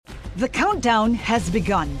The countdown has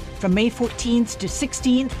begun. From May 14th to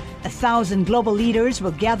 16th, 1,000 global leaders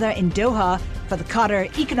will gather in Doha for the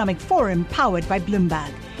Qatar Economic Forum powered by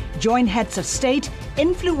Bloomberg. Join heads of state,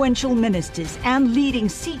 influential ministers, and leading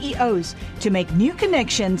CEOs to make new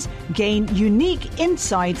connections, gain unique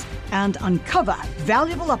insights, and uncover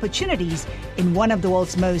valuable opportunities in one of the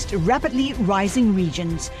world's most rapidly rising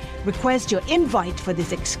regions. Request your invite for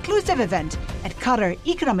this exclusive event at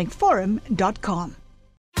QatarEconomicForum.com.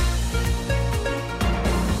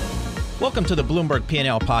 Welcome to the Bloomberg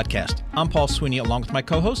P&L podcast. I'm Paul Sweeney along with my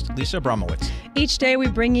co-host, Lisa Abramowitz. Each day we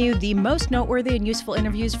bring you the most noteworthy and useful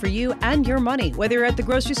interviews for you and your money, whether you're at the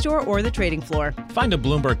grocery store or the trading floor. Find a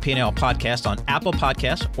Bloomberg P&L podcast on Apple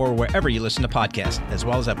Podcasts or wherever you listen to podcasts, as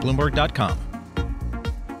well as at Bloomberg.com.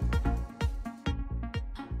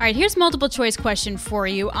 All right, here's a multiple choice question for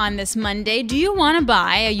you on this Monday. Do you want to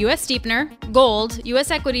buy a U.S. steepener, gold, U.S.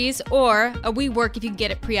 equities, or a WeWork if you get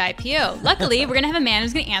it pre-IPO? Luckily, we're going to have a man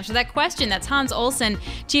who's going to answer that question. That's Hans Olsen,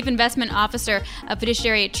 Chief Investment Officer of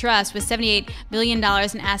Fiduciary Trust with $78 billion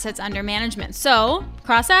in assets under management. So,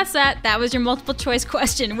 cross-asset, that was your multiple choice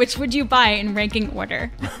question. Which would you buy in ranking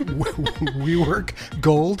order? WeWork,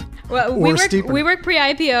 gold, or steepener? WeWork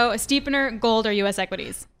pre-IPO, a steepener, gold, or U.S.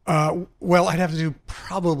 equities? Well, I'd have to do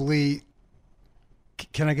probably.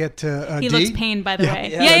 Can I get to He D? looks pained, by the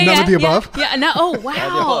way. None of the above? Yeah, no. Oh,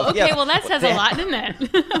 wow. Okay, Yeah. well, that says a lot, doesn't it?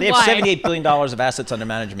 They have Why? $78 billion of assets under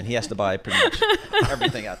management. He has to buy pretty much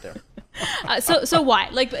everything out there. So why?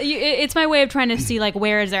 Like, it's my way of trying to see, like,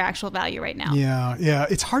 where is their actual value right now? Yeah.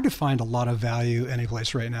 It's hard to find a lot of value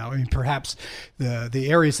anyplace right now. I mean, perhaps the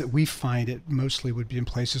areas that we find it mostly would be in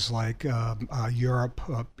places like Europe,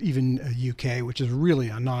 even UK, which is really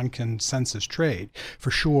a non-consensus trade for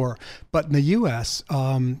sure. But in the U.S.,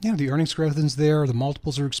 the earnings growth is there, the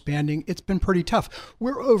multiples are expanding. It's been pretty tough.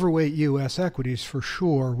 We're overweight U.S. equities for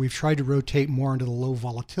sure. We've tried to rotate more into the low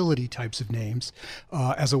volatility types of names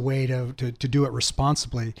as a way to do it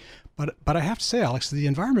responsibly. But I have to say, Alex, the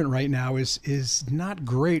environment right now is not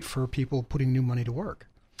great for people putting new money to work.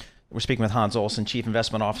 We're speaking with Hans Olsen, Chief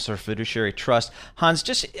Investment Officer of Fiduciary Trust. Hans,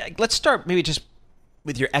 let's start maybe just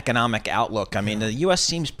with your economic outlook. I mean, the U.S.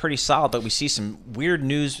 seems pretty solid, but we see some weird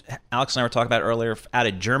news. Alex and I were talking about earlier out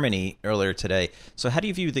of Germany earlier today. So how do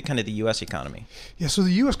you view the U.S. economy? Yeah, so the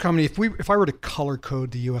U.S. economy, if I were to color code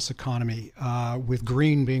the U.S. economy with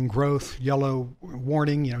green being growth, yellow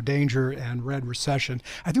warning, danger, and red recession,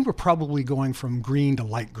 I think we're probably going from green to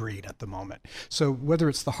light green at the moment. So whether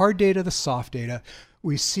it's the hard data, the soft data,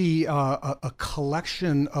 we see a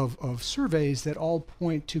collection of surveys that all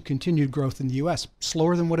point to continued growth in the U.S.,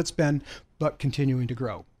 slower than what it's been, but continuing to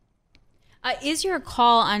grow. Is your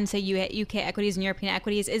call on, say, UK equities and European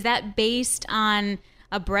equities, is that based on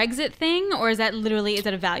a Brexit thing, or is that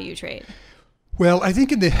a value trade? Well, I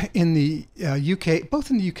think in the UK, both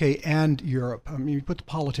in the UK and Europe, I mean, you put the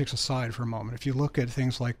politics aside for a moment. If you look at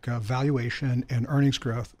things like valuation and earnings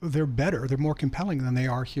growth, they're better, they're more compelling than they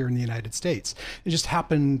are here in the United States. They just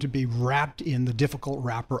happen to be wrapped in the difficult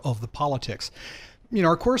wrapper of the politics.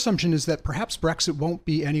 Our core assumption is that perhaps Brexit won't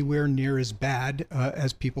be anywhere near as bad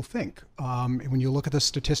as people think. When you look at the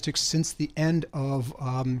statistics since the end of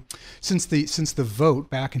since the vote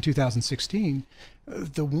back in 2016,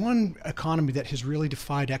 the one economy that has really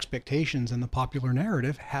defied expectations in the popular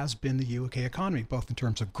narrative has been the UK economy, both in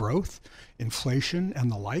terms of growth, inflation, and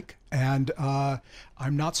the like. And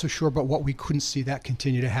I'm not so sure about what we couldn't see that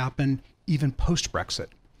continue to happen even post-Brexit.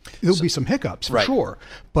 There'll be some hiccups for sure,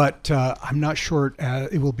 but I'm not sure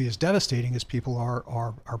it will be as devastating as people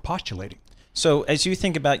are postulating. So as you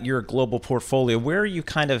think about your global portfolio, where are you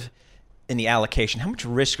kind of in the allocation? How much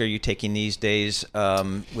risk are you taking these days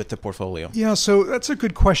with the portfolio? Yeah, so that's a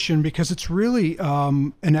good question because it's really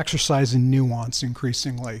an exercise in nuance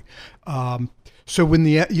increasingly. So when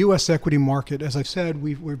the U.S. equity market, as I've said,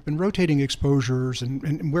 we've been rotating exposures,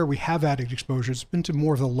 and where we have added exposures, it's been to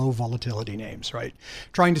more of the low volatility names, right?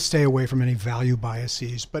 Trying to stay away from any value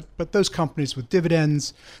biases, but those companies with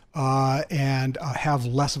dividends and have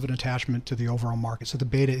less of an attachment to the overall market. So the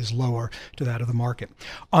beta is lower to that of the market.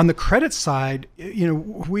 On the credit side,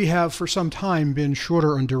 we have for some time been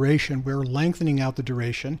shorter on duration. We're lengthening out the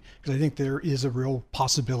duration because I think there is a real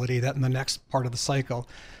possibility that in the next part of the cycle,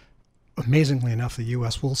 amazingly enough, the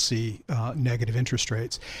U.S. will see negative interest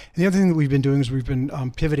rates. And the other thing that we've been doing is we've been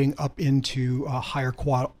pivoting up into higher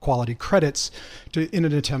quality credits in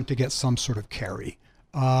an attempt to get some sort of carry.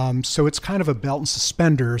 So it's kind of a belt and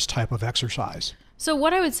suspenders type of exercise. So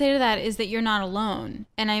what I would say to that is that you're not alone.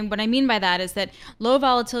 And what I mean by that is that low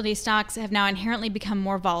volatility stocks have now inherently become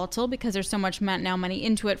more volatile because there's so much now money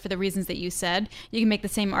into it for the reasons that you said. You can make the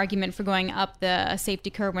same argument for going up the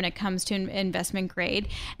safety curve when it comes to investment grade.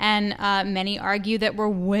 And many argue that we're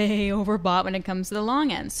way overbought when it comes to the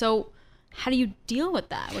long end. So how do you deal with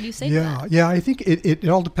that? What do you say to that? Yeah, I think it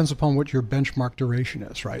all depends upon what your benchmark duration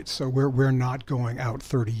is, right? So we're not going out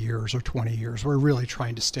 30 years or 20 years. We're really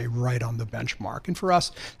trying to stay right on the benchmark. And for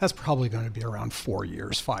us, that's probably going to be around 4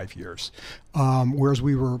 years, 5 years, whereas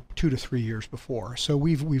we were 2 to 3 years before. So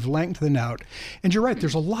we've lengthened out. And you're right,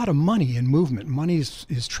 there's a lot of money in movement. Money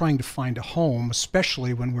is trying to find a home,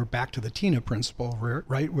 especially when we're back to the TINA principle,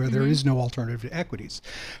 right, where there is no alternative to equities.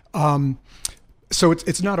 So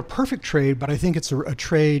it's not a perfect trade, but I think it's a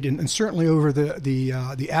trade, and certainly over the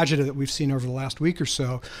agita that we've seen over the last week or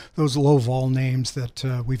so, those low vol names that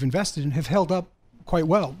we've invested in have held up quite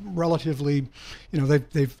well. Relatively,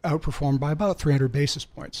 they've outperformed by about 300 basis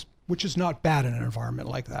points, which is not bad in an environment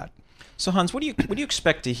like that. So Hans, what do you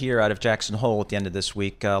expect to hear out of Jackson Hole at the end of this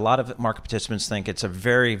week? A lot of market participants think it's a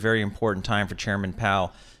very, very important time for Chairman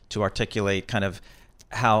Powell to articulate kind of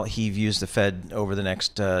how he views the Fed over the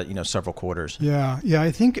next several quarters. Yeah.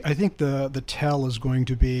 I think the tell is going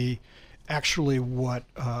to be actually what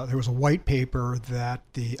there was a white paper that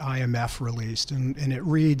the IMF released, and it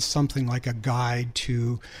reads something like a guide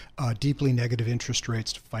to deeply negative interest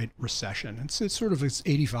rates to fight recession. It's sort of this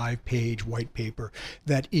 85-page white paper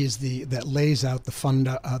that lays out the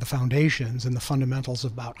foundations and the fundamentals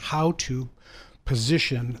about how to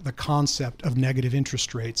position the concept of negative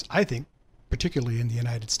interest rates, I think, particularly in the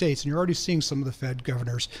United States. And you're already seeing some of the Fed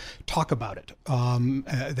governors talk about it,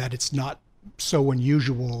 that it's not so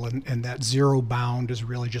unusual and that zero bound is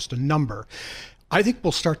really just a number. I think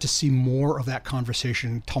we'll start to see more of that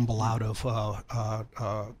conversation tumble out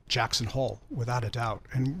of Jackson Hole, without a doubt.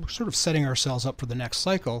 And we're sort of setting ourselves up for the next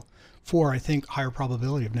cycle for, I think, higher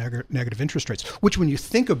probability of negative interest rates, which when you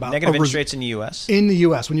think about... Negative interest rates in the U.S.? In the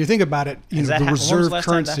U.S. When you think about it, the reserve when was the last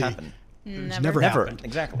currency... time that happened? It's never happened.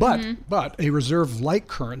 Exactly. But a reserve-like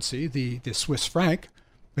currency, the Swiss franc,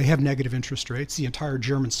 they have negative interest rates. The entire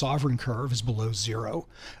German sovereign curve is below zero.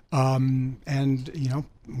 And,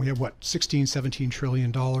 we have, $16-17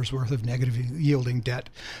 trillion worth of negative yielding debt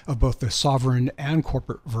of both the sovereign and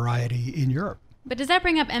corporate variety in Europe. But does that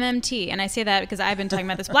bring up MMT? And I say that because I've been talking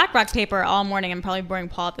about this BlackRock paper all morning. I'm probably boring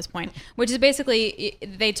Paul at this point, which is basically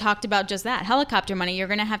they talked about just that. Helicopter money. You're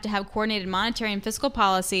going to have coordinated monetary and fiscal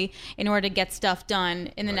policy in order to get stuff done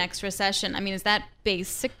in the next recession. I mean, is that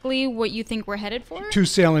basically what you think we're headed for? Two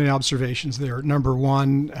salient observations there. Number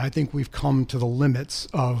one, I think we've come to the limits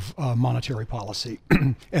of monetary policy.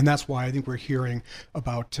 And that's why I think we're hearing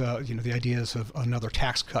about, the ideas of another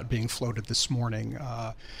tax cut being floated this morning.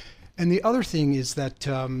 And the other thing is that,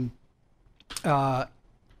 when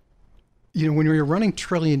you're running $1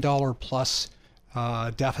 trillion plus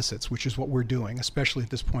deficits, which is what we're doing, especially at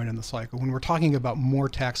this point in the cycle, when we're talking about more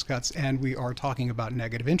tax cuts and we are talking about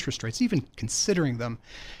negative interest rates, even considering them,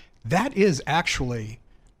 that is actually,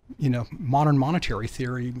 modern monetary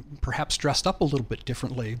theory, perhaps dressed up a little bit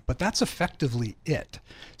differently, but that's effectively it.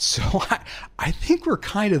 So I think we're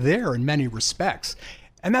kind of there in many respects.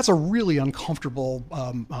 And that's a really uncomfortable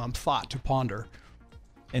thought to ponder.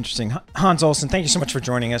 Interesting. Hans Olsen, thank you so much for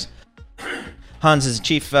joining us. Hans is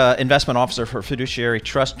Chief Investment Officer for Fiduciary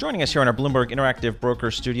Trust, joining us here in our Bloomberg Interactive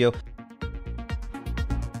Broker Studio.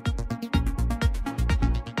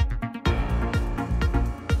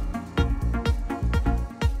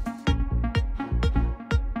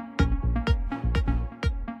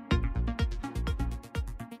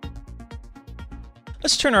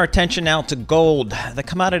 Let's turn our attention now to gold. The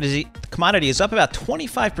commodity is up about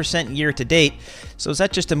 25% year to date. So is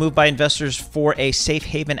that just a move by investors for a safe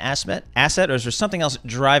haven asset, or is there something else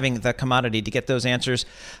driving the commodity? To get those answers,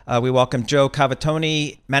 we welcome Joe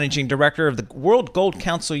Cavatoni, Managing Director of the World Gold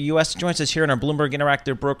Council US, joins us here in our Bloomberg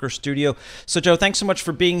Interactive Broker Studio. So Joe, thanks so much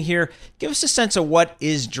for being here. Give us a sense of what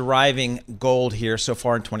is driving gold here so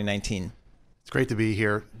far in 2019. It's great to be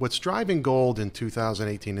here. What's driving gold in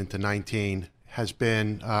 2018 into 19 has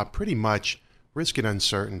been pretty much risk and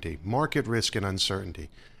uncertainty, market risk and uncertainty.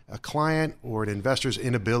 A client or an investor's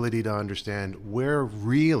inability to understand where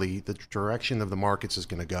really the direction of the markets is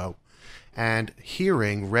going to go, and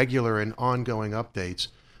hearing regular and ongoing updates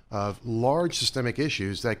of large systemic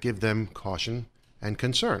issues that give them caution and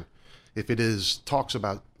concern. If it is talks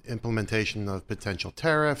about implementation of potential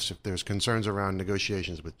tariffs, if there's concerns around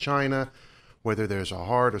negotiations with China, whether there's a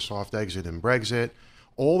hard or soft exit in Brexit,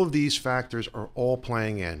 all of these factors are all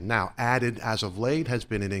playing in. Now, added as of late has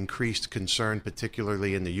been an increased concern,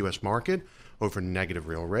 particularly in the U.S. market, over negative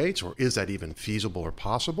real rates, or is that even feasible or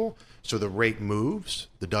possible? So the rate moves,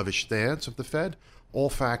 the dovish stance of the Fed, all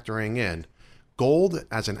factoring in. Gold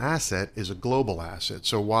as an asset is a global asset.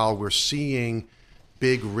 So while we're seeing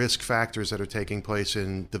big risk factors that are taking place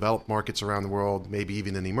in developed markets around the world, maybe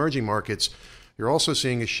even in the emerging markets, you're also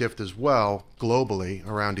seeing a shift as well globally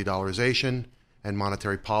around de-dollarization and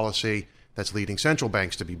monetary policy that's leading central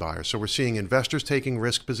banks to be buyers. So we're seeing investors taking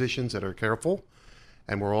risk positions that are careful,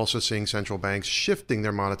 and we're also seeing central banks shifting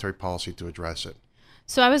their monetary policy to address it.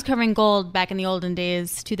 So I was covering gold back in the olden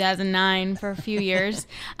days, 2009, for a few years.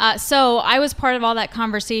 So I was part of all that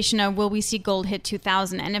conversation of will we see gold hit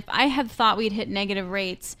 2,000? And if I had thought we'd hit negative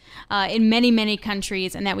rates in many, many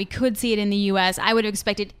countries and that we could see it in the U.S., I would have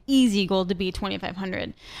expected easy gold to be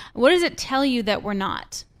 2,500. What does it tell you that we're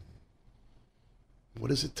not? What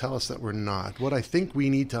does it tell us that we're not? What I think we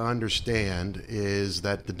need to understand is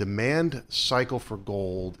that the demand cycle for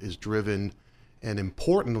gold is driven, and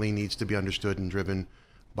importantly needs to be understood and driven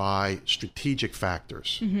by strategic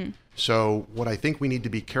factors. Mm-hmm. So what I think we need to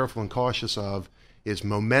be careful and cautious of is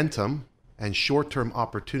momentum and short-term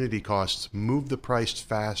opportunity costs move the price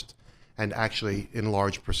fast and actually in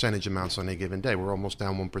large percentage amounts on a given day. We're almost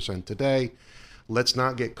down 1% today. Let's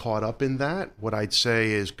not get caught up in that. What I'd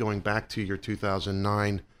say is going back to your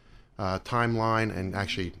 2009 timeline, and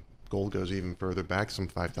actually gold goes even further back, some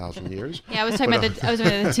 5,000 years. Yeah, I was talking about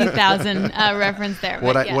the 2000 reference there.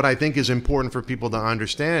 What I think is important for people to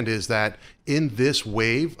understand is that in this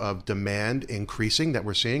wave of demand increasing that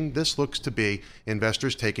we're seeing, this looks to be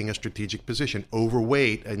investors taking a strategic position,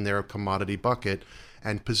 overweight in their commodity bucket,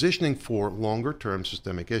 and positioning for longer term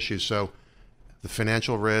systemic issues. So the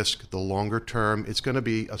financial risk, the longer term, it's going to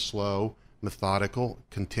be a slow, methodical,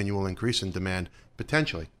 continual increase in demand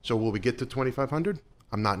potentially. So will we get to 2,500?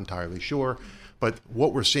 I'm not entirely sure. But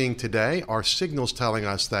what we're seeing today are signals telling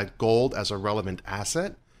us that gold as a relevant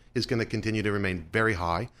asset is going to continue to remain very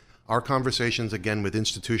high. Our conversations, again, with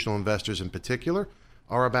institutional investors in particular,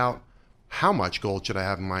 are about how much gold should I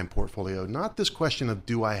have in my portfolio? Not this question of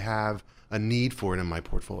do I have a need for it in my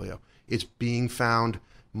portfolio? It's being found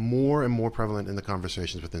more and more prevalent in the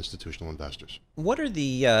conversations with institutional investors. What are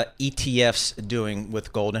the ETFs doing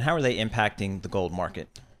with gold, and how are they impacting the gold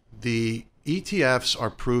market? The ETFs are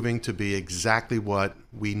proving to be exactly what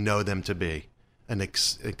we know them to be, an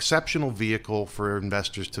exceptional vehicle for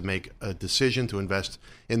investors to make a decision to invest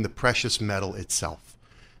in the precious metal itself.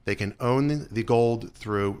 They can own the gold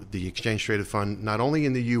through the exchange traded fund, not only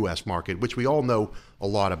in the U.S. market, which we all know a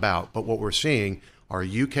lot about, but what we're seeing are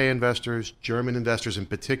UK investors, German investors in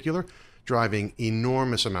particular, driving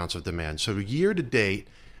enormous amounts of demand. So year to date,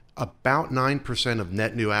 about 9% of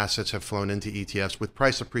net new assets have flown into ETFs. With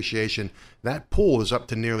price appreciation, that pool is up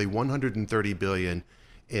to nearly 130 billion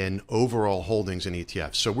in overall holdings in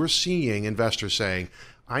ETFs. So we're seeing investors saying,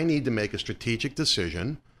 I need to make a strategic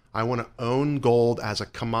decision. I want to own gold as a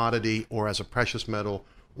commodity or as a precious metal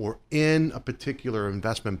or in a particular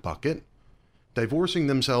investment bucket, divorcing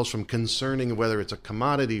themselves from concerning whether it's a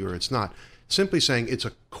commodity or it's not. Simply saying it's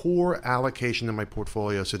a core allocation in my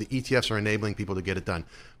portfolio, so the ETFs are enabling people to get it done.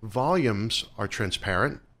 Volumes are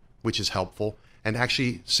transparent, which is helpful, and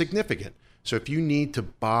actually significant. So if you need to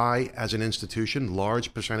buy as an institution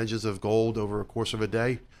large percentages of gold over a course of a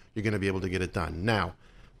day, you're going to be able to get it done. Now,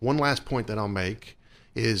 one last point that I'll make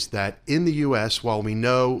is that in the U.S., while we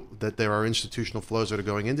know that there are institutional flows that are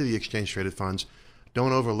going into the exchange-traded funds,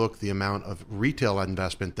 don't overlook the amount of retail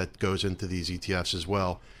investment that goes into these ETFs as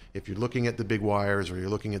well. If you're looking at the big wires or you're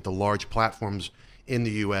looking at the large platforms in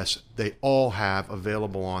the U.S., they all have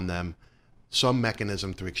available on them some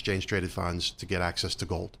mechanism through exchange-traded funds to get access to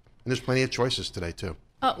gold. And there's plenty of choices today, too.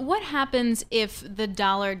 What happens if the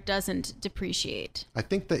dollar doesn't depreciate? I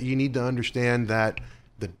think that you need to understand that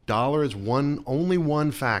the dollar is only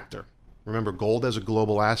one factor. Remember, gold as a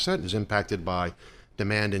global asset is impacted by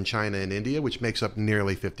demand in China and India, which makes up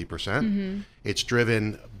nearly 50%. Mm-hmm. It's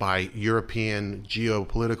driven by European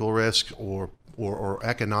geopolitical risk or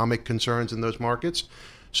economic concerns in those markets.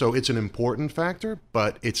 So it's an important factor,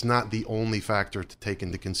 but it's not the only factor to take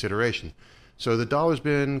into consideration. So the dollar's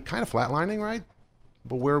been kind of flatlining, right?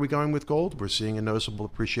 But where are we going with gold? We're seeing a noticeable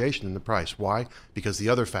appreciation in the price. Why? Because the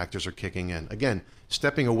other factors are kicking in. Again,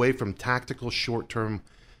 stepping away from tactical short-term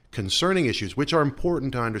concerning issues, which are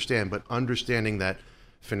important to understand, but understanding that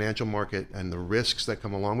financial market and the risks that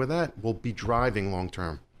come along with that will be driving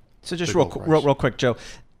long-term. So just real quick, Joe,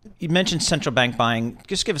 you mentioned central bank buying.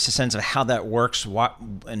 Just give us a sense of how that works,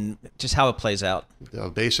 and just how it plays out.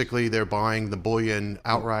 Basically, they're buying the bullion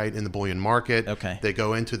outright in the bullion market. Okay. They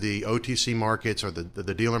go into the OTC markets or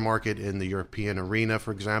the dealer market in the European arena,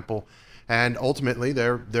 for example, And ultimately,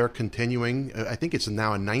 they're continuing. I think it's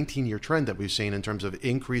now a 19-year trend that we've seen in terms of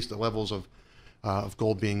increased levels of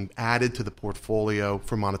gold being added to the portfolio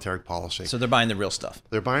for monetary policy. So they're buying the real stuff.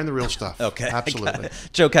 They're buying the real stuff. Okay. Absolutely.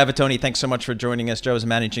 Joe Cavatoni, thanks so much for joining us. Joe is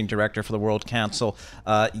Managing Director for the World Council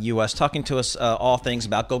U.S., talking to us all things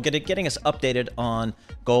about gold, getting us updated on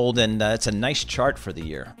gold, and it's a nice chart for the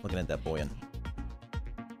year. Looking at that bullion.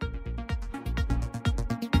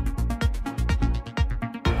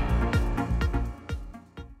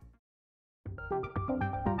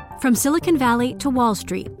 From Silicon Valley to Wall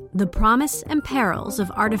Street, the promise and perils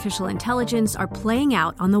of artificial intelligence are playing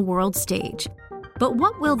out on the world stage. But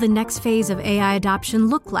what will the next phase of AI adoption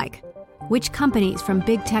look like? Which companies, from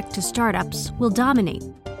big tech to startups, will dominate?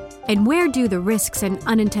 And where do the risks and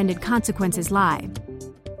unintended consequences lie?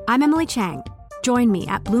 I'm Emily Chang. Join me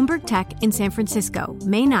at Bloomberg Tech in San Francisco,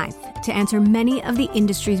 May 9th, to answer many of the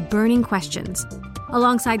industry's burning questions,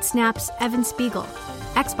 alongside Snap's Evan Spiegel,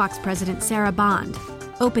 Xbox President Sarah Bond,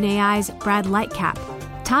 OpenAI's Brad Lightcap,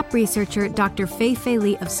 top researcher Dr. Fei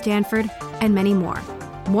Li of Stanford, and many more.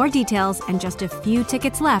 More details and just a few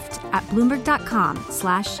tickets left at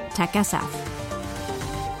Bloomberg.com/TechSF.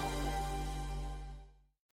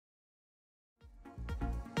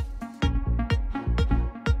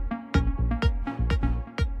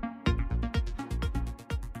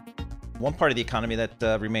 One part of the economy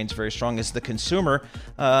that remains very strong is the consumer.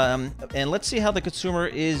 And let's see how the consumer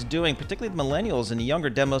is doing, particularly the millennials and the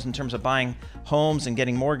younger demos in terms of buying homes and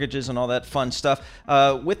getting mortgages and all that fun stuff.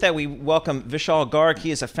 With that, we welcome Vishal Garg.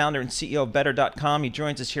 He is a founder and CEO of Better.com. He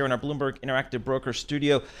joins us here in our Bloomberg Interactive Broker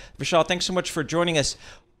studio. Vishal, thanks so much for joining us.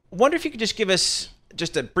 I wonder if you could just give us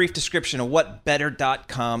just a brief description of what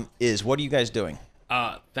Better.com is. What are you guys doing?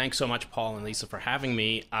 Thanks so much, Paul and Lisa, for having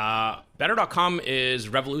me. Better.com is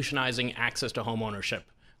revolutionizing access to home ownership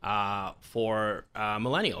for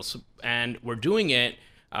millennials. And we're doing it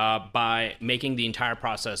by making the entire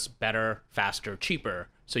process better, faster, cheaper.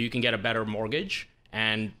 So you can get a better mortgage.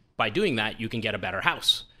 And by doing that, you can get a better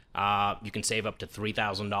house. You can save up to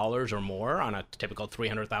 $3,000 or more on a typical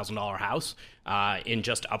 $300,000 house in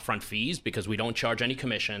just upfront fees, because we don't charge any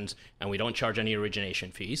commissions and we don't charge any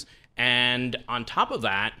origination fees. And on top of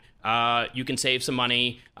that, you can save some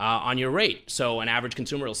money on your rate. So an average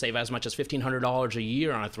consumer will save as much as $1,500 a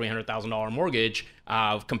year on a $300,000 mortgage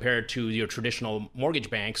compared to your traditional mortgage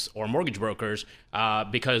banks or mortgage brokers,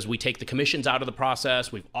 because we take the commissions out of the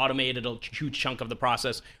process. We've automated a huge chunk of the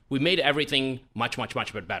process. We've made everything much, much,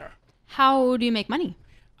 much better. How do you make money?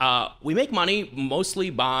 We make money mostly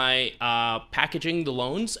by packaging the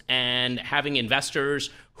loans and having investors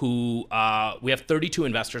who, we have 32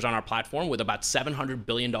 investors on our platform with about $700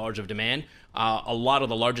 billion of demand. A lot of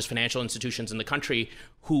the largest financial institutions in the country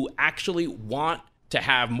who actually want to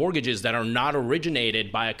have mortgages that are not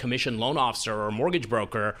originated by a commissioned loan officer or a mortgage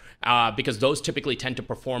broker, because those typically tend to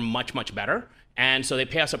perform much, much better. And so they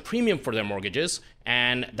pay us a premium for their mortgages,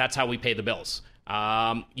 and that's how we pay the bills.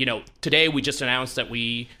 Today we just announced that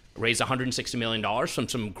we raised $160 million from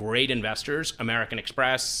some great investors: American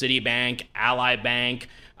Express, Citibank, Ally Bank,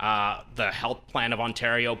 the Health Plan of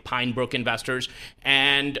Ontario, Pinebrook investors.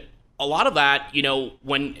 And a lot of that,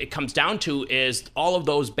 when it comes down to, is all of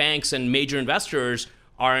those banks and major investors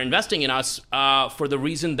are investing in us for the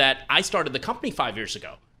reason that I started the company 5 years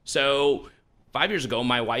ago. So 5 years ago,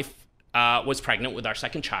 my wife was pregnant with our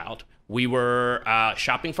second child. We were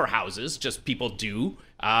shopping for houses, just people do.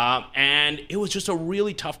 And it was just a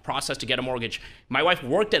really tough process to get a mortgage. My wife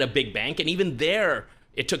worked at a big bank, and even there,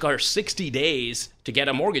 it took her 60 days to get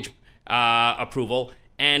a mortgage approval.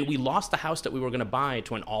 And we lost the house that we were going to buy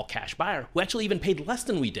to an all-cash buyer who actually even paid less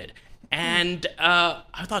than we did. And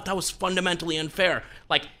I thought that was fundamentally unfair.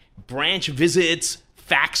 Like branch visits,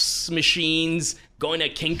 fax machines, going to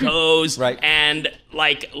Kinko's, right, and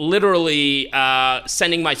like literally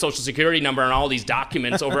sending my social security number and all these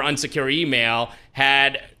documents over unsecured email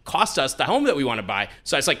had cost us the home that we want to buy.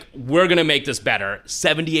 So it's like, we're going to make this better.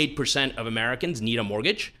 78% of Americans need a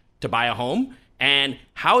mortgage to buy a home. And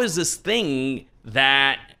how is this thing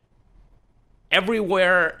that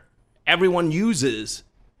everywhere everyone uses,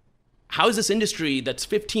 how is this industry that's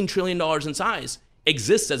 $15 trillion in size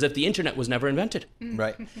exists as if the internet was never invented?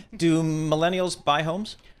 Right. Do millennials buy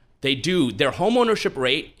homes? They do. Their home ownership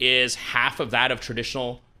rate is half of that of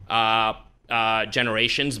traditional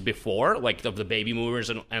generations before, like of the baby boomers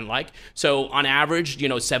and like. So on average,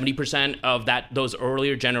 70% of those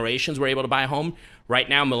earlier generations were able to buy a home. Right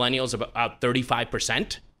now, millennials, about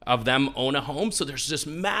 35% of them own a home. So there's this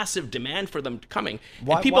massive demand for them coming.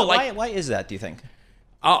 Why, and people why is that, do you think?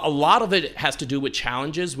 A lot of it has to do with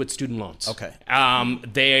challenges with student loans. Okay.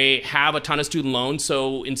 They have a ton of student loans,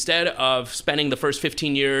 so instead of spending the first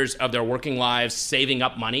 15 years of their working lives saving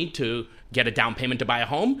up money to get a down payment to buy a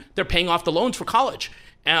home, they're paying off the loans for college.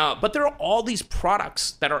 But there are all these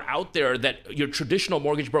products that are out there that your traditional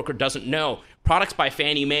mortgage broker doesn't know. Products by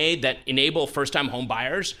Fannie Mae that enable first-time home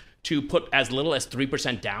buyers to put as little as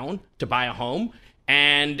 3% down to buy a home.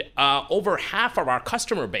 And over half of our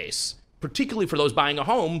customer base, particularly for those buying a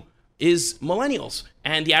home, is millennials.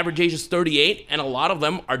 And the average age is 38, and a lot of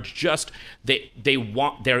them are just, they're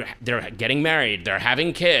getting married, they're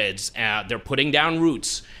having kids, they're putting down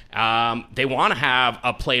roots. They want to have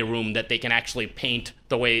a playroom that they can actually paint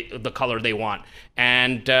the color they want.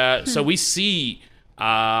 And so we see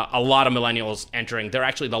a lot of millennials entering. They're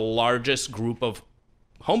actually the largest group of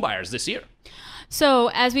home buyers this year.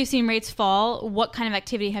 So as we've seen rates fall, what kind of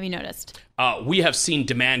activity have you noticed? We have seen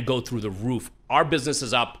demand go through the roof. Our business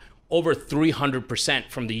is up over 300%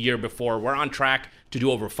 from the year before. We're on track to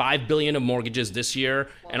do over $5 billion of mortgages this year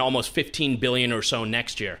and almost $15 billion or so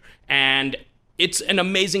next year. And it's an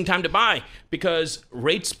amazing time to buy because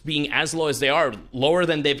rates being as low as they are, lower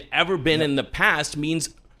than they've ever been in the past, means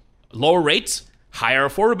lower rates, higher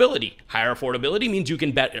affordability. Higher affordability means you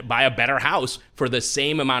can buy a better house for the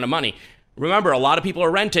same amount of money. Remember, a lot of people are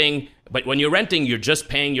renting, but when you're renting, you're just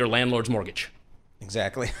paying your landlord's mortgage.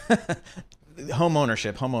 Exactly. Home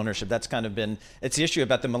ownership, that's kind of been, it's the issue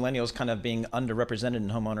about the millennials kind of being underrepresented in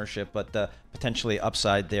home ownership, but potentially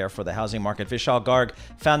upside there for the housing market. Vishal Garg,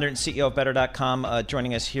 founder and CEO of Better.com,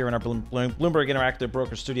 joining us here in our Bloomberg Interactive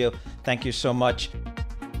Broker Studio. Thank you so much.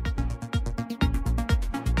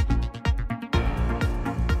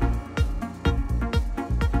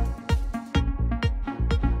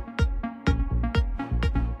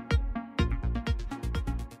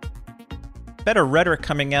 Better rhetoric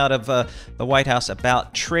coming out of the White House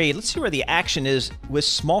about trade. Let's see where the action is with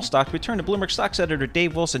small stocks. We turn to Bloomberg Stocks editor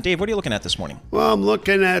Dave Wilson. Dave, what are you looking at this morning? Well, I'm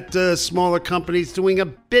looking at smaller companies doing a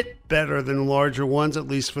bit better than larger ones, at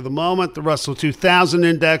least for the moment. The Russell 2000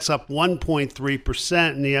 index up 1.3%,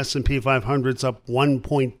 and the S&P 500's up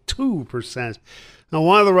 1.2%. Now,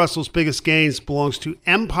 one of the Russell's biggest gains belongs to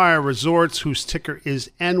Empire Resorts, whose ticker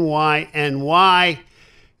is NYNY.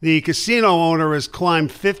 The casino owner has climbed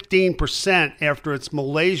 15% after its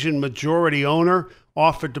Malaysian majority owner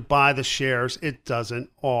offered to buy the shares it doesn't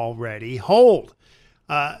already hold.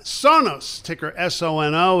 Sonos, ticker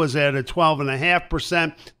SONO, has added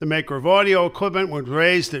 12.5%. The maker of audio equipment was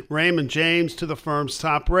raised at Raymond James to the firm's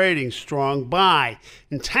top rating, strong buy.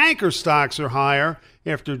 And tanker stocks are higher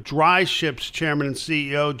after Dry Ships chairman and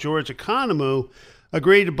CEO George Economou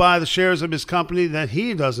agreed to buy the shares of his company that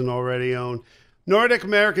he doesn't already own. Nordic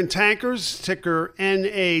American Tankers, ticker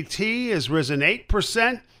NAT, has risen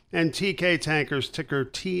 8%, and TK Tankers, ticker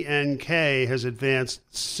TNK, has advanced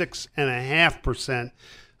 6.5%.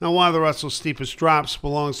 Now, one of the Russell's steepest drops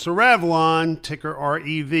belongs to Revlon, ticker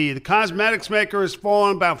REV. The cosmetics maker has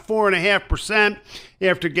fallen about 4.5%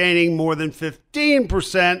 after gaining more than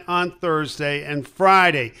 15% on Thursday and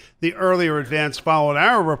Friday. The earlier advance followed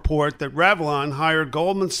our report that Revlon hired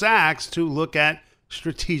Goldman Sachs to look at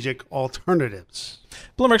strategic alternatives.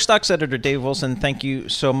 Bloomberg Stocks editor Dave Wilson, thank you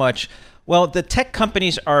so much. Well, the tech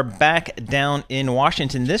companies are back down in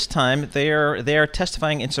Washington. This time, they are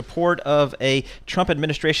testifying in support of a Trump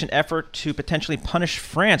administration effort to potentially punish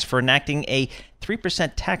France for enacting a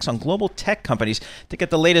 3% tax on global tech companies. To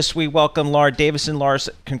get the latest, we welcome Laura Davison. Laura's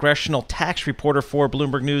congressional tax reporter for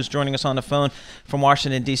Bloomberg News, joining us on the phone from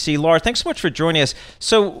Washington, D.C. Laura, thanks so much for joining us.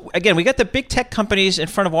 So, again, we got the big tech companies in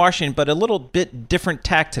front of Washington, but a little bit different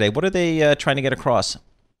tack today. What are they trying to get across?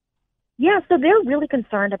 Yeah, so they're really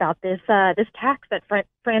concerned about this tax that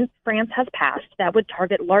France has passed that would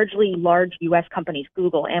target largely large U.S. companies,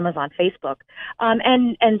 Google, Amazon, Facebook.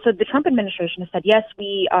 And so the Trump administration has said, yes,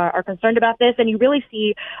 we are concerned about this. And you really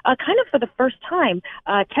see kind of for the first time,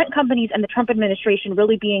 tech companies and the Trump administration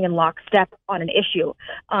really being in lockstep on an issue.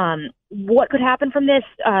 What could happen from this?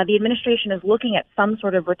 The administration is looking at some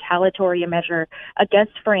sort of retaliatory measure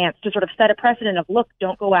against France to sort of set a precedent of, look,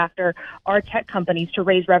 don't go after our tech companies to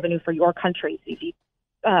raise revenue for your countries.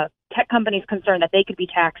 Tech companies concerned that they could be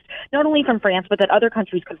taxed not only from France, but that other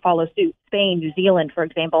countries could follow suit, Spain, New Zealand, for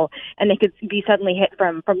example, and they could be suddenly hit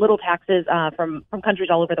from little taxes from countries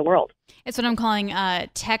all over the world. It's what I'm calling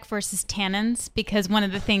tech versus tannins, because one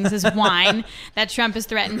of the things is wine that Trump has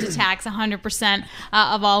threatened to tax 100%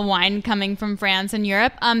 of all wine coming from France and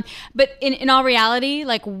Europe. But in all reality,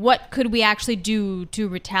 like, what could we actually do to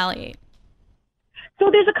retaliate? So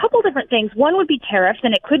Well, there's a couple different things. One would be tariffs,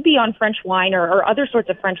 and it could be on French wine or other sorts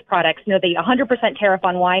of French products. The 100% tariff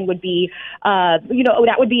on wine would be,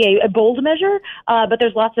 that would be a bold measure. But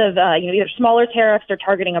there's lots of, either smaller tariffs or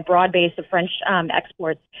targeting a broad base of French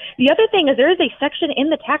exports. The other thing is there is a section in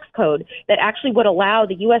the tax code that actually would allow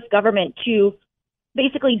the U.S. government to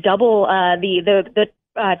basically double the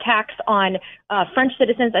tax on French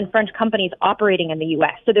citizens and French companies operating in the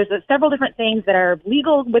U.S. So there's several different things that are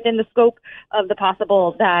legal within the scope of the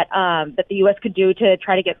possible that the U.S. could do to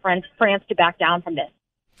try to get France to back down from this.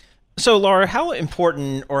 So, Laura, how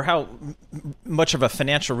important or how much of a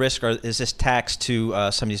financial risk is this tax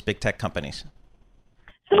to some of these big tech companies?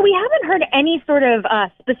 So we haven't heard any sort of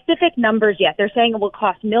specific numbers yet. They're saying it will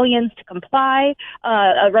cost millions to comply.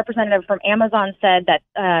 A representative from Amazon said that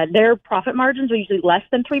their profit margins are usually less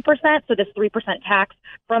than 3%. So this 3% tax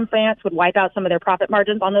from France would wipe out some of their profit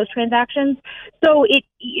margins on those transactions. So it,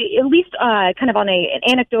 at least kind of on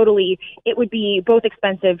anecdotally, it would be both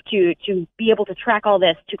expensive to be able to track all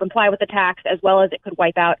this, to comply with the tax, as well as it could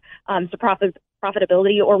wipe out some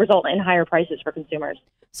profitability or result in higher prices for consumers.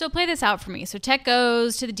 So play this out for me. So tech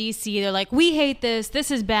goes to the DC. They're like, we hate this. This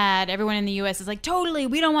is bad. Everyone in the U.S. is like, totally.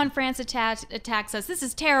 We don't want France to tax us. This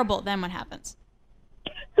is terrible. Then what happens?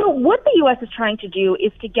 So what the U.S. is trying to do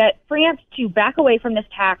is to get France to back away from this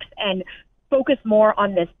tax and focus more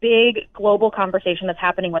on this big global conversation that's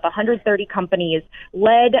happening with 130 companies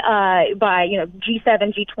led by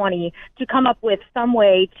G7, G20 to come up with some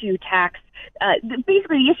way to tax.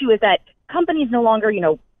 Basically, the issue is that companies no longer,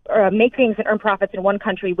 make things and earn profits in one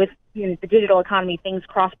country. With the digital economy, things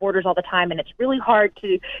cross borders all the time, and it's really hard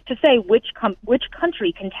to say which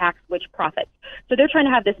country can tax which profits. So they're trying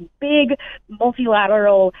to have this big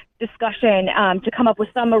multilateral discussion to come up with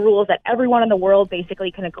some rules that everyone in the world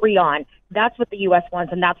basically can agree on. That's what the U.S.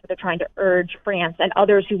 wants, and that's what they're trying to urge France and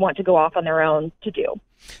others who want to go off on their own to do.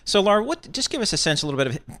 So, Laura, just give us a little bit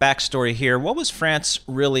of backstory here. What was France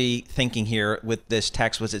really thinking here with this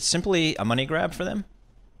tax? Was it simply a money grab for them?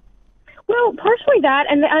 Well, partially that,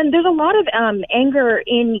 and there's a lot of anger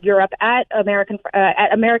in Europe at American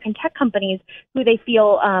tech companies who they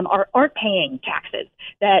feel aren't paying taxes,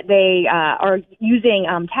 that they are using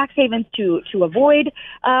tax havens to avoid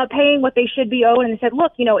paying what they should be owed. And they said,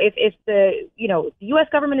 look, if the U.S.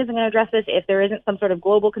 government isn't going to address this, if there isn't some sort of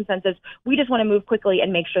global consensus, we just want to move quickly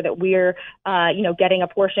and make sure that we're getting a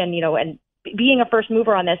portion, and being a first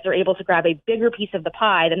mover on this, they're able to grab a bigger piece of the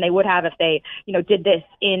pie than they would have if they, did this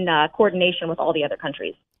in coordination with all the other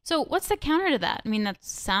countries. So what's the counter to that? I mean, that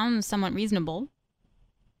sounds somewhat reasonable.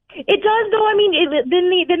 It does, though. I mean, then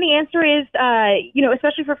the answer is,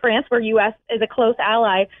 especially for France, where U.S. is a close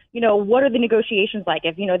ally, what are the negotiations like?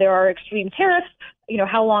 If, there are extreme tariffs,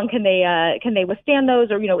 how long can they withstand those?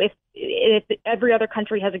 Or, if every other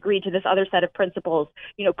country has agreed to this other set of principles,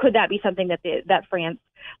 could that be something that France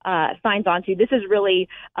signs on to? This is really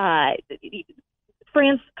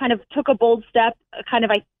France kind of took a bold step,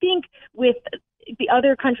 I think, with the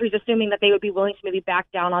other countries assuming that they would be willing to maybe back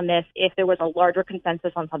down on this if there was a larger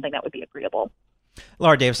consensus on something that would be agreeable.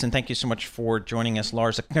 Laura Davison, thank you so much for joining us.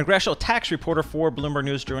 Laura's a congressional tax reporter for Bloomberg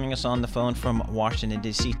News, joining us on the phone from Washington,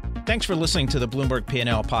 D.C. Thanks for listening to the Bloomberg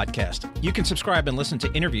P&L podcast. You can subscribe and listen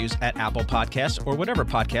to interviews at Apple Podcasts or whatever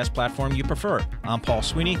podcast platform you prefer. I'm Paul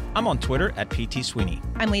Sweeney. I'm on Twitter at PT Sweeney.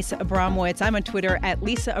 I'm Lisa Abramowitz. I'm on Twitter at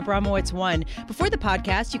Lisa Abramowitz1. Before the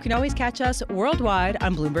podcast, you can always catch us worldwide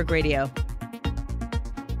on Bloomberg Radio.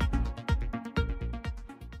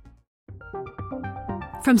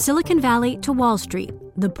 From Silicon Valley to Wall Street,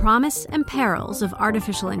 the promise and perils of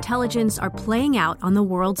artificial intelligence are playing out on the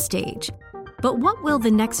world stage. But what will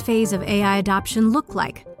the next phase of AI adoption look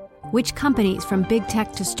like? Which companies from big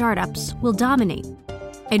tech to startups will dominate?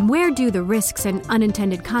 And where do the risks and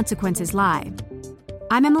unintended consequences lie?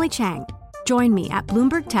 I'm Emily Chang. Join me at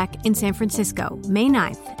Bloomberg Tech in San Francisco, May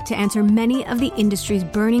 9th, to answer many of the industry's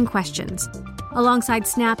burning questions, alongside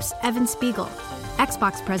Snap's Evan Spiegel,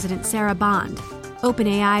 Xbox President Sarah Bond,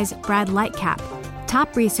 OpenAI's Brad Lightcap,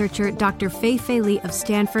 top researcher Dr. Fei Li of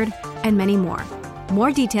Stanford, and many more.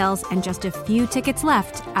 More details and just a few tickets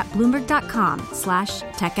left at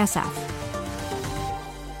Bloomberg.com/TechSF.